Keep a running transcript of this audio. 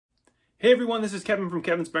Hey everyone, this is Kevin from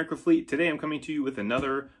Kevin's Microfleet. Today I'm coming to you with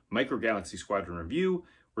another Micro Galaxy Squadron review.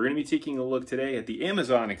 We're going to be taking a look today at the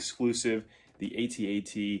Amazon exclusive, the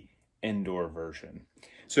ATAT Endor version.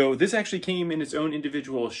 So this actually came in its own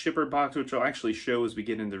individual shipper box, which I'll actually show as we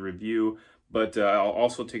get into the review, but I'll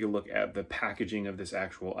also take a look at the packaging of this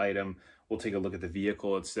actual item. We'll take a look at the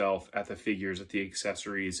vehicle itself, at the figures, at the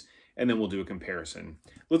accessories, and then we'll do a comparison.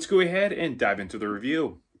 Let's go ahead and dive into the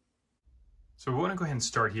review. So we want to go ahead and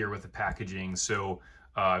start here with the packaging. So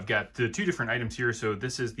I've got the two different items here. So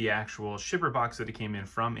this is the actual shipper box that it came in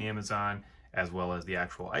from Amazon, as well as the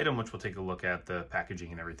actual item, which we'll take a look at the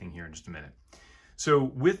packaging and everything here in just a minute. So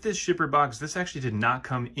with this shipper box, this actually did not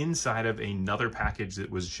come inside of another package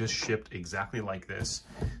that was just shipped exactly like this.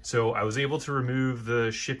 So I was able to remove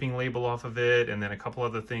the shipping label off of it, and then a couple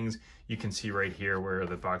other things you can see right here where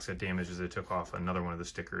the box got damaged as it took off another one of the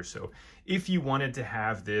stickers. So if you wanted to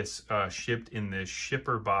have this shipped in the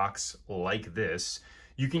shipper box like this,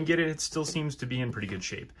 you can get it. It still seems to be in pretty good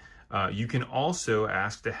shape. You can also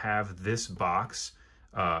ask to have this box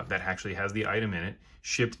that actually has the item in it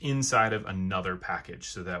shipped inside of another package,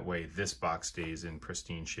 so that way this box stays in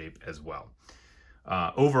pristine shape as well.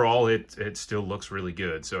 Overall, it still looks really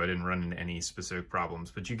good, so I didn't run into any specific problems.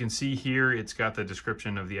 But you can see here, it's got the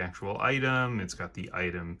description of the actual item, it's got the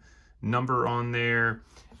item number on there,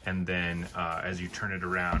 and then as you turn it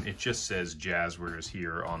around, it just says Jazzwares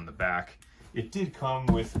here on the back. It did come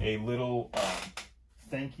with a little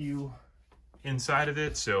thank you inside of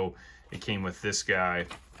it, so it came with this guy,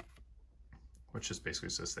 which just basically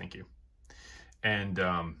says thank you. And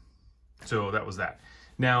so that was that.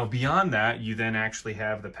 Now, beyond that, you then actually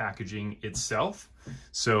have the packaging itself.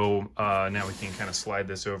 So now we can kind of slide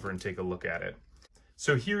this over and take a look at it.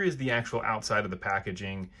 So here is the actual outside of the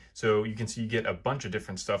packaging. So you can see you get a bunch of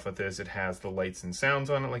different stuff with this. It has the lights and sounds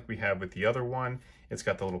on it like we have with the other one. It's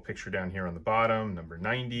got the little picture down here on the bottom, number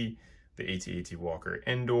 90, the AT-AT Walker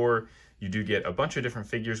Endor. You do get a bunch of different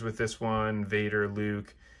figures with this one, Vader,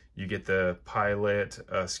 Luke. You get the pilot,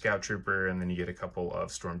 scout trooper, and then you get a couple of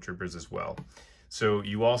stormtroopers as well. So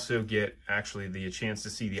you also get actually the chance to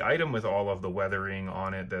see the item with all of the weathering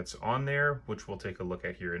on it that's on there, which we'll take a look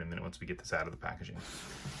at here in a minute once we get this out of the packaging.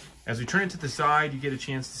 As we turn it to the side, you get a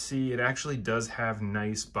chance to see it actually does have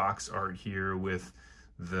nice box art here with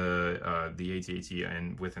the AT-AT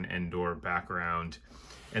and with an Endor background.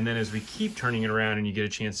 And then as we keep turning it around and you get a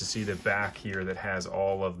chance to see the back here that has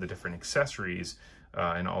all of the different accessories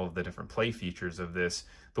and all of the different play features of this.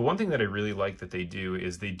 The one thing that I really like that they do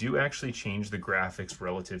is they do actually change the graphics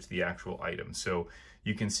relative to the actual item. So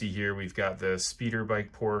you can see here we've got the speeder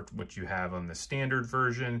bike port, which you have on the standard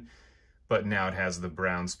version, but now it has the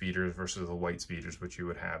brown speeders versus the white speeders, which you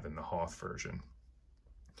would have in the Hoth version.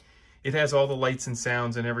 It has all the lights and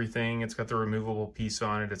sounds and everything. It's got the removable piece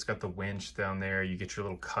on it. It's got the winch down there. You get your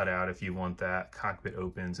little cutout if you want that. Cockpit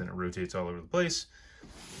opens and it rotates all over the place.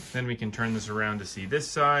 Then we can turn this around to see this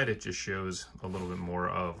side. It just shows a little bit more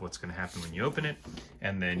of what's going to happen when you open it.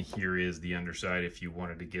 And then here is the underside if you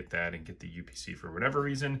wanted to get that and get the UPC for whatever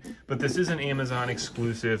reason. But this is an Amazon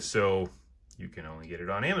exclusive, so you can only get it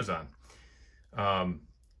on Amazon.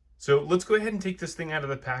 So let's go ahead and take this thing out of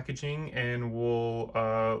the packaging and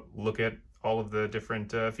we'll look at all of the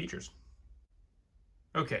different features.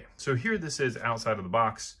 Okay, so here this is outside of the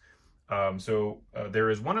box. There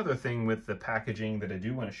is one other thing with the packaging that I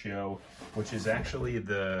do want to show, which is actually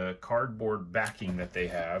the cardboard backing that they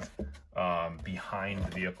have behind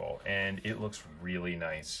the vehicle, and it looks really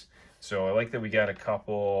nice. So I like that we got a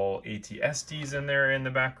couple AT-STs in there in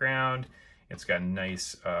the background. It's got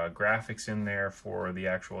nice graphics in there for the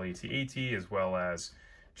actual AT-AT, as well as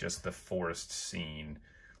just the forest scene.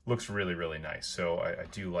 Looks really, really nice. So I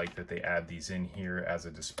do like that they add these in here as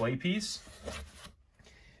a display piece.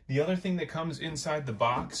 The other thing that comes inside the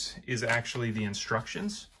box is actually the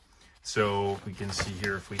instructions. So we can see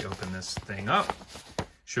here if we open this thing up,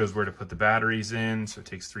 shows where to put the batteries in. So it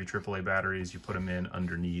takes 3 AAA batteries, you put them in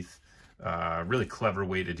underneath. Really clever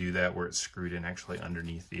way to do that where it's screwed in actually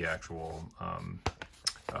underneath the actual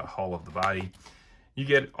hull of the body. You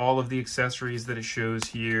get all of the accessories that it shows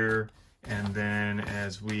here. And then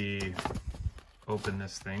as we open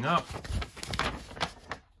this thing up,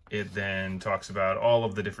 it then talks about all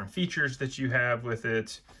of the different features that you have with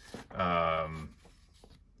it, and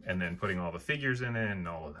then putting all the figures in it and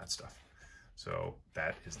all of that stuff. So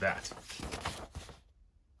that is that.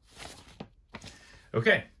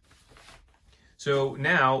 Okay, so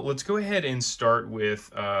now let's go ahead and start with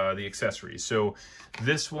the accessories. So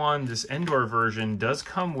this one, this Endor version, does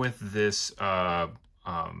come with this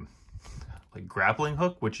like grappling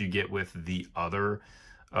hook, which you get with the other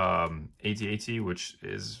AT-AT, which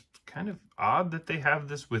is kind of odd that they have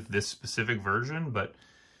this with this specific version, but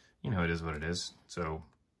you know, it is what it is. So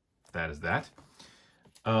that is that.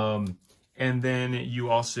 And then you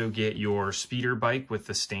also get your speeder bike with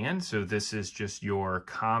the stand. So this is just your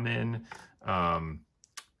common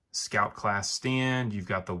Scout Class stand. You've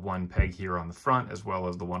got the one peg here on the front as well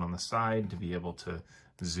as the one on the side to be able to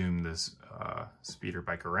zoom this speeder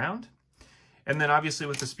bike around. And then obviously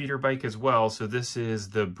with the speeder bike as well, so this is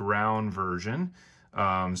the brown version.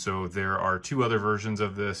 So there are two other versions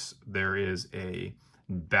of this. There is a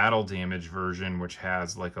battle damage version, which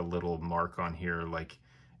has like a little mark on here like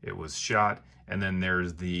it was shot. And then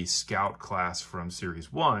there's the Scout Class from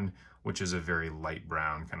Series 1, which is a very light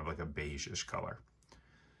brown, kind of like a beige-ish color.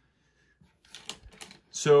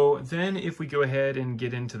 So then if we go ahead and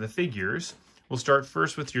get into the figures, we'll start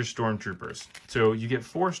first with your Stormtroopers. So you get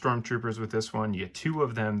 4 Stormtroopers with this one. You get 2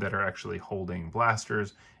 of them that are actually holding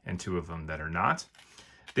blasters and 2 of them that are not.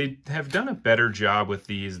 They have done a better job with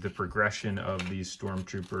these. The progression of these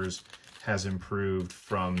Stormtroopers has improved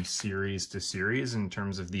from series to series in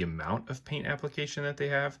terms of the amount of paint application that they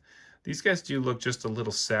have. These guys do look just a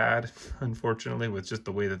little sad, unfortunately, with just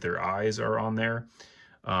the way that their eyes are on there.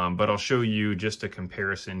 But I'll show you just a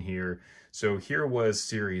comparison here. So here was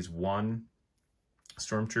Series 1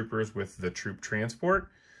 Stormtroopers with the troop transport.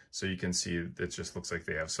 So you can see it just looks like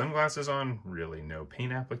they have sunglasses on, really no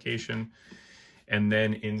paint application. And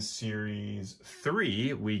then in Series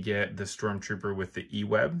 3, we get the Stormtrooper with the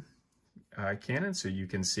E-Web cannon. So you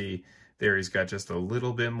can see there he's got just a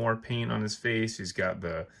little bit more paint on his face. He's got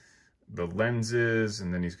the lenses,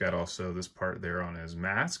 and then he's got also this part there on his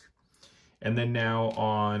mask. And then now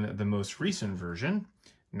on the most recent version,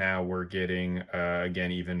 now we're getting,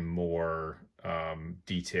 again, even more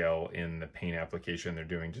detail in the paint application. They're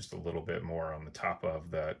doing just a little bit more on the top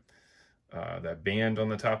of that band on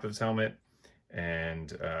the top of his helmet.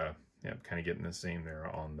 And yeah, kind of getting the same there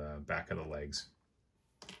on the back of the legs.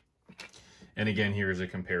 And again, here's a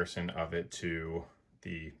comparison of it to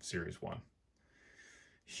the Series 1.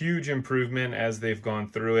 Huge improvement as they've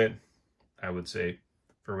gone through it. I would say,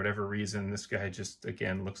 for whatever reason, this guy just,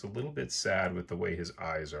 again, looks a little bit sad with the way his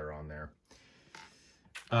eyes are on there.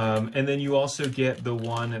 And then you also get the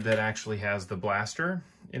one that actually has the blaster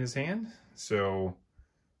in his hand. So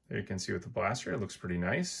there you can see with the blaster, it looks pretty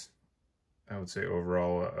nice. I would say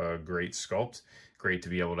overall a great sculpt. Great to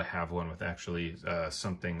be able to have one with actually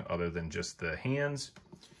something other than just the hands.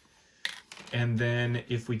 And then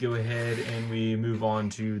if we go ahead and we move on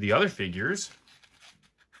to the other figures,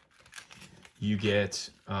 you get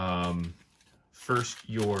first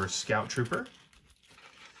your Scout Trooper.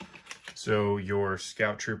 So your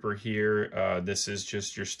Scout Trooper here, this is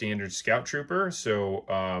just your standard Scout Trooper. So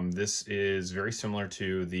this is very similar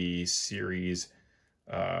to the Series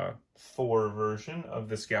 4 version of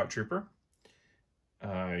the Scout Trooper.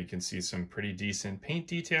 You can see some pretty decent paint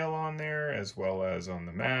detail on there, as well as on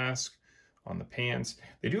the mask, on the pants.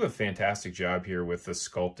 They do a fantastic job here with the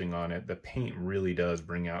sculpting on it. The paint really does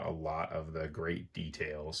bring out a lot of the great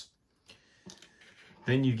details.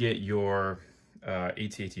 Then you get your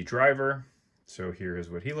ATAT driver. So here is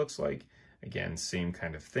what he looks like. Again, same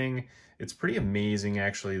kind of thing. It's pretty amazing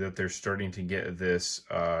actually that they're starting to get this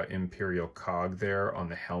Imperial cog there on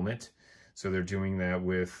the helmet. So they're doing that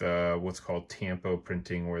with what's called tampo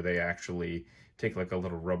printing, where they actually take like a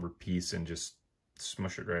little rubber piece and just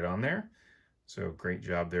smush it right on there. So great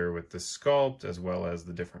job there with the sculpt, as well as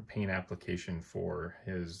the different paint application for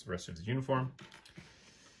his rest of his uniform.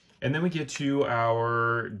 And then we get to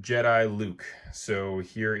our Jedi Luke. So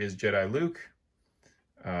here is Jedi Luke.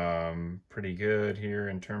 Pretty good here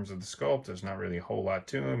in terms of the sculpt. There's not really a whole lot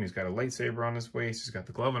to him. He's got a lightsaber on his waist. He's got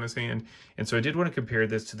the glove on his hand. And so I did want to compare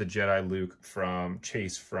this to the Jedi Luke from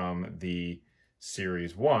Chase from the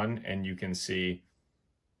Series 1. And you can see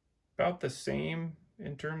about the same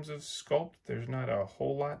in terms of sculpt. There's not a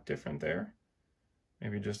whole lot different there.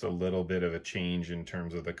 Maybe just a little bit of a change in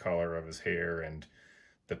terms of the color of his hair and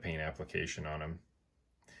the paint application on him.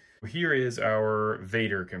 Here is our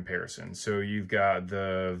Vader comparison. So you've got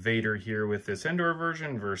the Vader here with this Endor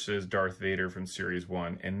version versus Darth Vader from Series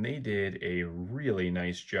 1. And they did a really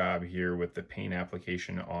nice job here with the paint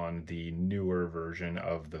application on the newer version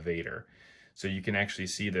of the Vader. So you can actually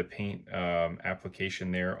see the paint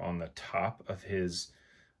application there on the top of his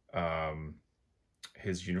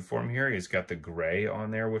uniform here. He's got the gray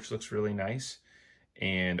on there, which looks really nice.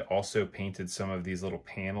 And also painted some of these little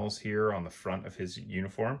panels here on the front of his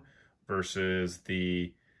uniform versus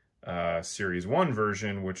the Series 1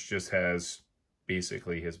 version, which just has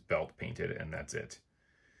basically his belt painted and that's it.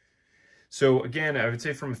 So again, I would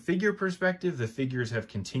say from a figure perspective, the figures have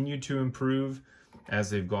continued to improve. as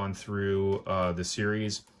they've gone through the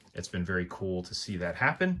series. It's been very cool to see that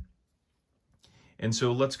happen. And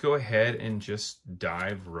so let's go ahead and just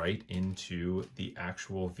dive right into the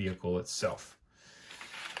actual vehicle itself.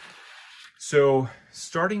 So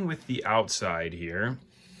starting with the outside here,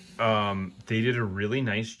 they did a really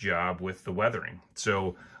nice job with the weathering.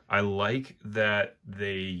 So I like that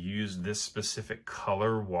they used this specific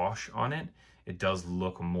color wash on it. It does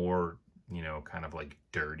look more, you know, kind of like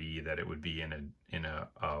dirty, that it would be in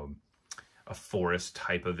a forest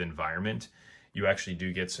type of environment. You actually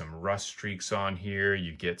do get some rust streaks on here.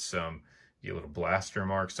 You get little blaster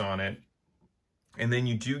marks on it. And then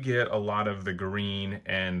you do get a lot of the green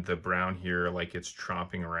and the brown here, like it's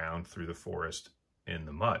tromping around through the forest in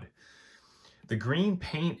the mud. The green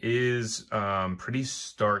paint is pretty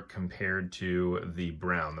stark compared to the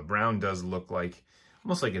brown. The brown does look like,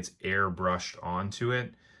 almost like it's airbrushed onto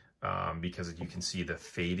it, because you can see the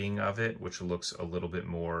fading of it, which looks a little bit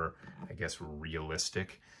more, I guess,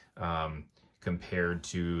 realistic compared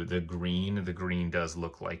to the green. The green does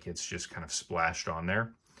look like it's just kind of splashed on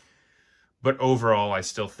there. But overall, I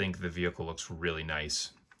still think the vehicle looks really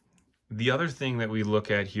nice. The other thing that we look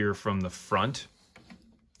at here from the front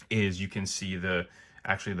is you can see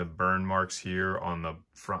actually the burn marks here on the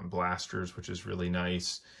front blasters, which is really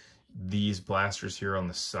nice. These blasters here on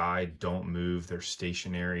the side don't move, they're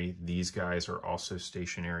stationary. These guys are also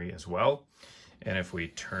stationary as well. And if we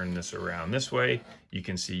turn this around this way, you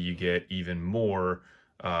can see you get even more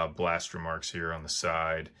blaster marks here on the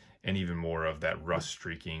side, and even more of that rust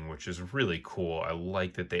streaking, which is really cool. I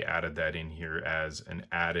like that they added that in here as an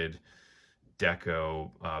added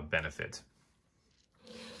deco benefit.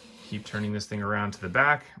 Keep turning this thing around to the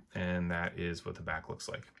back, and that is what the back looks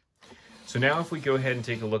like. So now if we go ahead and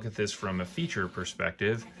take a look at this from a feature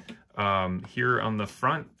perspective, here on the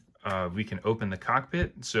front, we can open the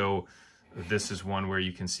cockpit. So this is one where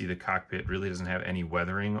you can see the cockpit really doesn't have any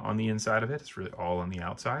weathering on the inside of it. It's really all on the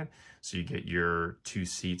outside. So you get your 2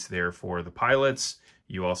 seats there for the pilots.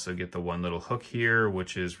 You also get the one little hook here,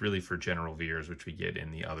 which is really for general viewers, which we get in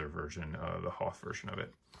the other version, the Hoth version of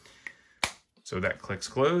it. So that clicks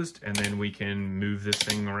closed, and then we can move this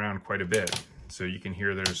thing around quite a bit. So you can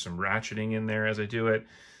hear there's some ratcheting in there as I do it,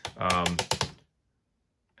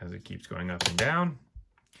 as it keeps going up and down.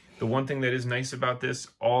 The one thing that is nice about this,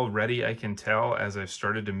 already I can tell as I've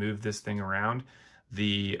started to move this thing around,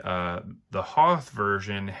 the Hoth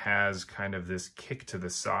version has kind of this kick to the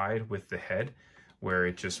side with the head, where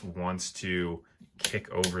it just wants to kick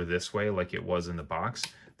over this way like it was in the box.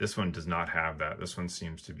 This one does not have that. This one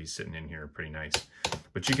seems to be sitting in here pretty nice.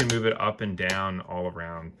 But you can move it up and down all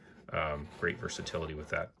around. Great versatility with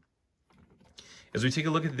that. As we take a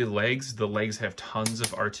look at the legs have tons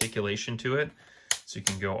of articulation to it. So you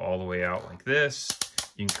can go all the way out like this.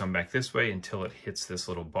 You can come back this way until it hits this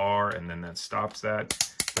little bar, and then that stops that.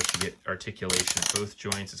 But you get articulation at both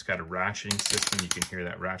joints. It's got a ratcheting system. You can hear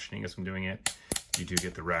that ratcheting as I'm doing it. You do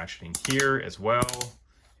get the ratcheting here as well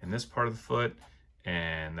in this part of the foot,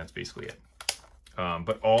 and that's basically it.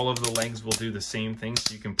 But all of the legs will do the same thing,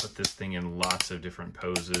 so you can put this thing in lots of different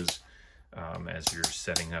poses as you're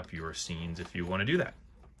setting up your scenes if you want to do that.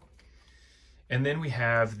 And then we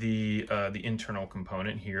have the internal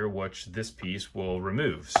component here, which this piece will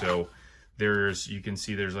remove. So you can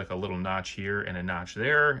see there's like a little notch here and a notch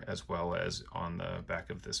there, as well as on the back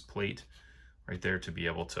of this plate right there to be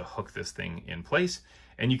able to hook this thing in place.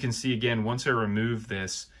 And you can see again, once I remove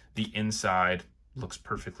this, the inside looks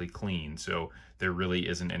perfectly clean. So there really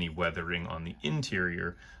isn't any weathering on the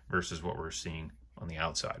interior versus what we're seeing on the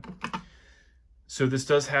outside. So this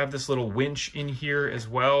does have this little winch in here as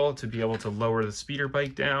well to be able to lower the speeder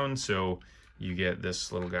bike down. So you get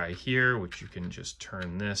this little guy here, which you can just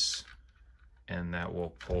turn this and that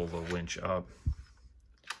will pull the winch up.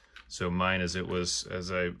 So mine, as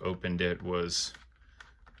I opened it, was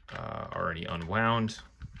already unwound.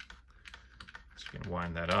 So you can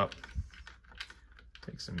wind that up.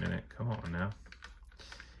 Takes a minute, come on now.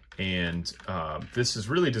 And this is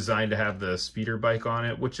really designed to have the speeder bike on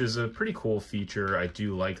it, which is a pretty cool feature. I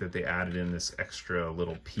do like that they added in this extra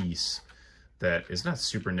little piece that is not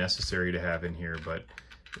super necessary to have in here, but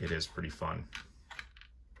it is pretty fun.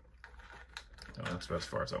 Oh, that's about as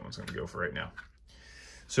far as that one's gonna go for right now.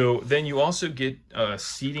 So then you also get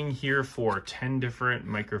seating here for 10 different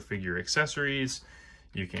microfigure accessories.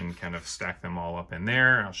 You can kind of stack them all up in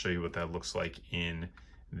there. I'll show you what that looks like in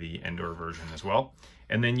the Endor version as well.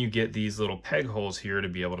 And then you get these little peg holes here to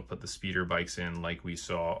be able to put the speeder bikes in like we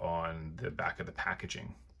saw on the back of the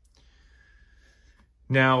packaging.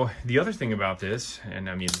 Now, the other thing about this, and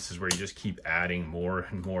I mean, this is where you just keep adding more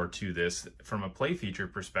and more to this, from a play feature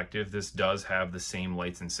perspective, this does have the same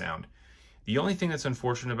lights and sound. The only thing that's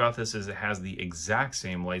unfortunate about this is it has the exact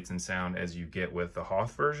same lights and sound as you get with the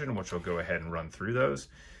Hoth version, which I'll go ahead and run through those.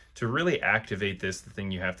 To really activate this, the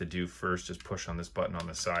thing you have to do first is push on this button on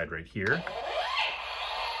the side right here.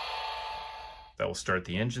 That will start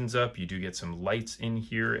the engines up. You do get some lights in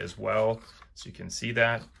here as well, so you can see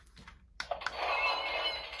that.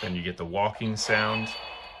 Then you get the walking sound.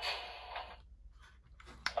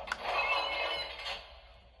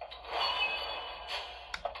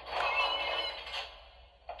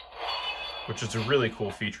 Which is a really cool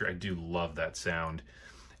feature. I do love that sound.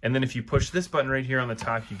 And then if you push this button right here on the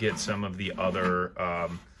top, you get some of the other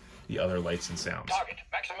lights and sounds. Target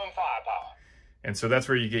maximum firepower. And so that's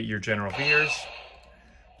where you get your general veers.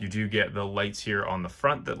 You do get the lights here on the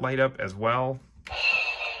front that light up as well.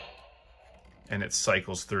 And it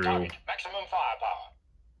cycles through. Target maximum firepower.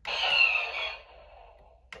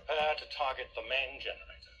 Prepare to target the main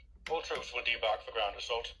generator. All troops will debark for ground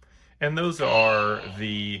assault. And those are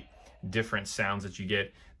the different sounds that you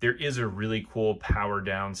get. There is a really cool power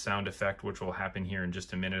down sound effect, which will happen here in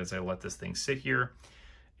just a minute as I let this thing sit here.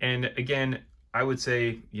 And again, I would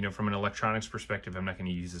say, you know, from an electronics perspective, I'm not going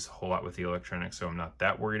to use this a whole lot with the electronics, so I'm not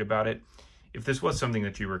that worried about it. If this was something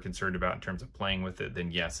that you were concerned about in terms of playing with it,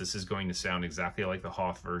 then yes, this is going to sound exactly like the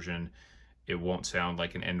Hoth version. It won't sound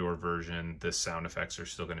like an Endor version. The sound effects are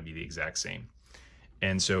still going to be the exact same.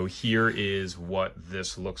 And so here is what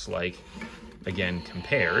this looks like, again,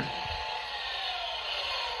 compared.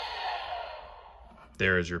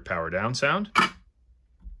 There is your power down sound. Let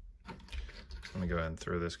me go ahead and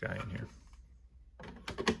throw this guy in here.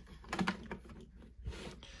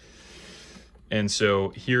 And so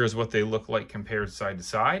here is what they look like compared side to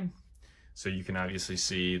side. So you can obviously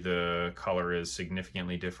see the color is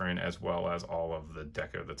significantly different, as well as all of the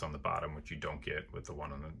deco that's on the bottom, which you don't get with the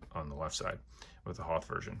one on the left side with the Hoth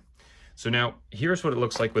version. So now here's what it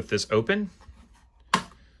looks like with this open.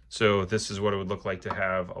 So this is what it would look like to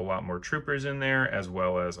have a lot more troopers in there, as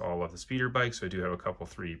well as all of the speeder bikes. So I do have a couple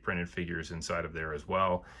 3D printed figures inside of there as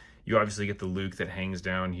well. You obviously get the Luke that hangs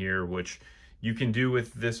down here, which you can do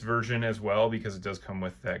with this version as well, because it does come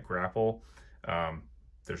with that grapple.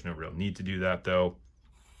 There's no real need to do that though.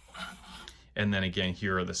 And then again,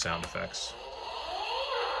 here are the sound effects.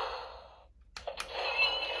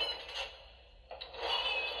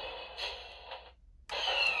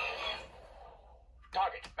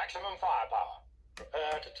 Target maximum firepower.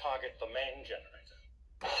 Prepare to target the main generator.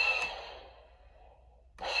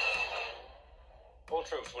 All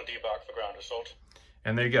troops will debark for ground assault.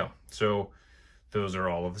 And there you go. So those are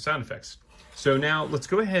all of the sound effects. So now let's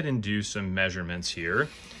go ahead and do some measurements here.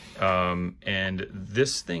 And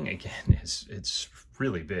this thing, again, it's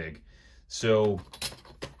really big. So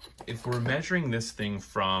if we're measuring this thing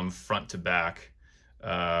from front to back,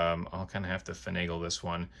 I'll kind of have to finagle this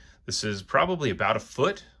one. This is probably about 1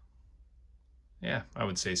 foot. Yeah, I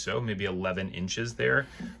would say so. Maybe 11 inches there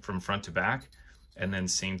from front to back. And then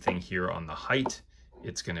same thing here on the height.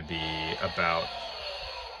 It's going to be about...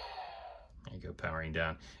 There you go, powering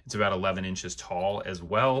down. It's about 11 inches tall as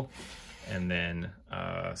well. And then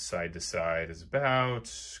side to side is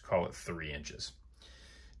about, call it 3 inches.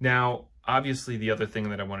 Now, obviously, the other thing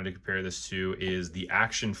that I wanted to compare this to is the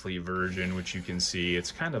Action Fleet version, which you can see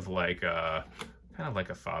it's kind of like a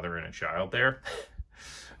father and a child there,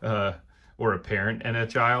 or a parent and a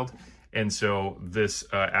child. And so this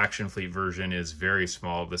Action Fleet version is very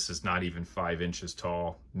small. This is not even 5 inches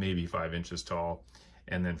tall, maybe 5 inches tall.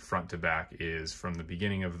 And then front to back is, from the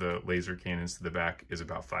beginning of the laser cannons to the back, is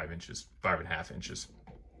about 5 inches, 5.5 inches.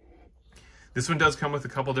 This one does come with a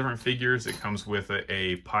couple different figures. It comes with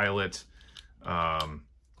a pilot, an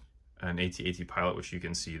AT-AT pilot, which you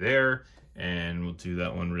can see there. And we'll do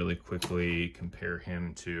that one really quickly, compare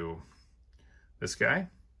him to this guy.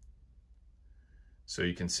 So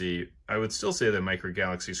you can see, I would still say that Micro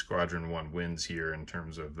Galaxy Squadron 1 wins here in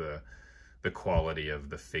terms of the quality of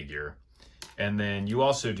the figure. And then you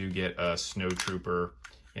also do get a Snowtrooper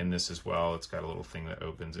in this as well. It's got a little thing that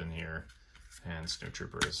opens in here, and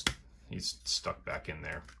Snowtrooper he's stuck back in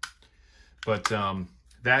there. But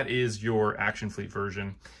that is your Action Fleet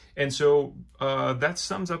version. And so that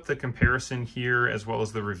sums up the comparison here, as well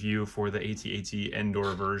as the review for the AT-AT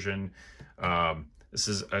Endor version. This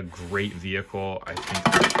is a great vehicle. I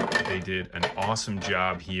think they did an awesome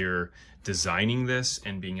job here designing this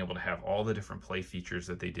and being able to have all the different play features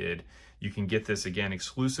that they did. You can get this, again,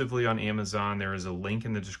 exclusively on Amazon. There is a link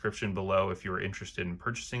in the description below if you're interested in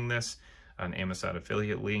purchasing this, an Amazon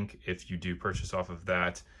affiliate link. If you do purchase off of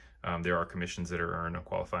that, There are commissions that are earned on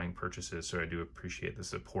qualifying purchases, so I do appreciate the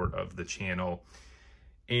support of the channel.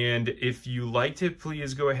 And if you liked it,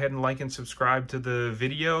 please go ahead and like and subscribe to the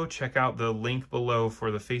video. Check out the link below for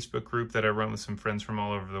the Facebook group that I run with some friends from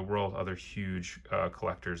all over the world, other huge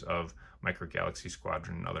collectors of Micro Galaxy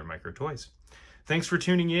Squadron and other micro toys. Thanks for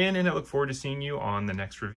tuning in, and I look forward to seeing you on the next review.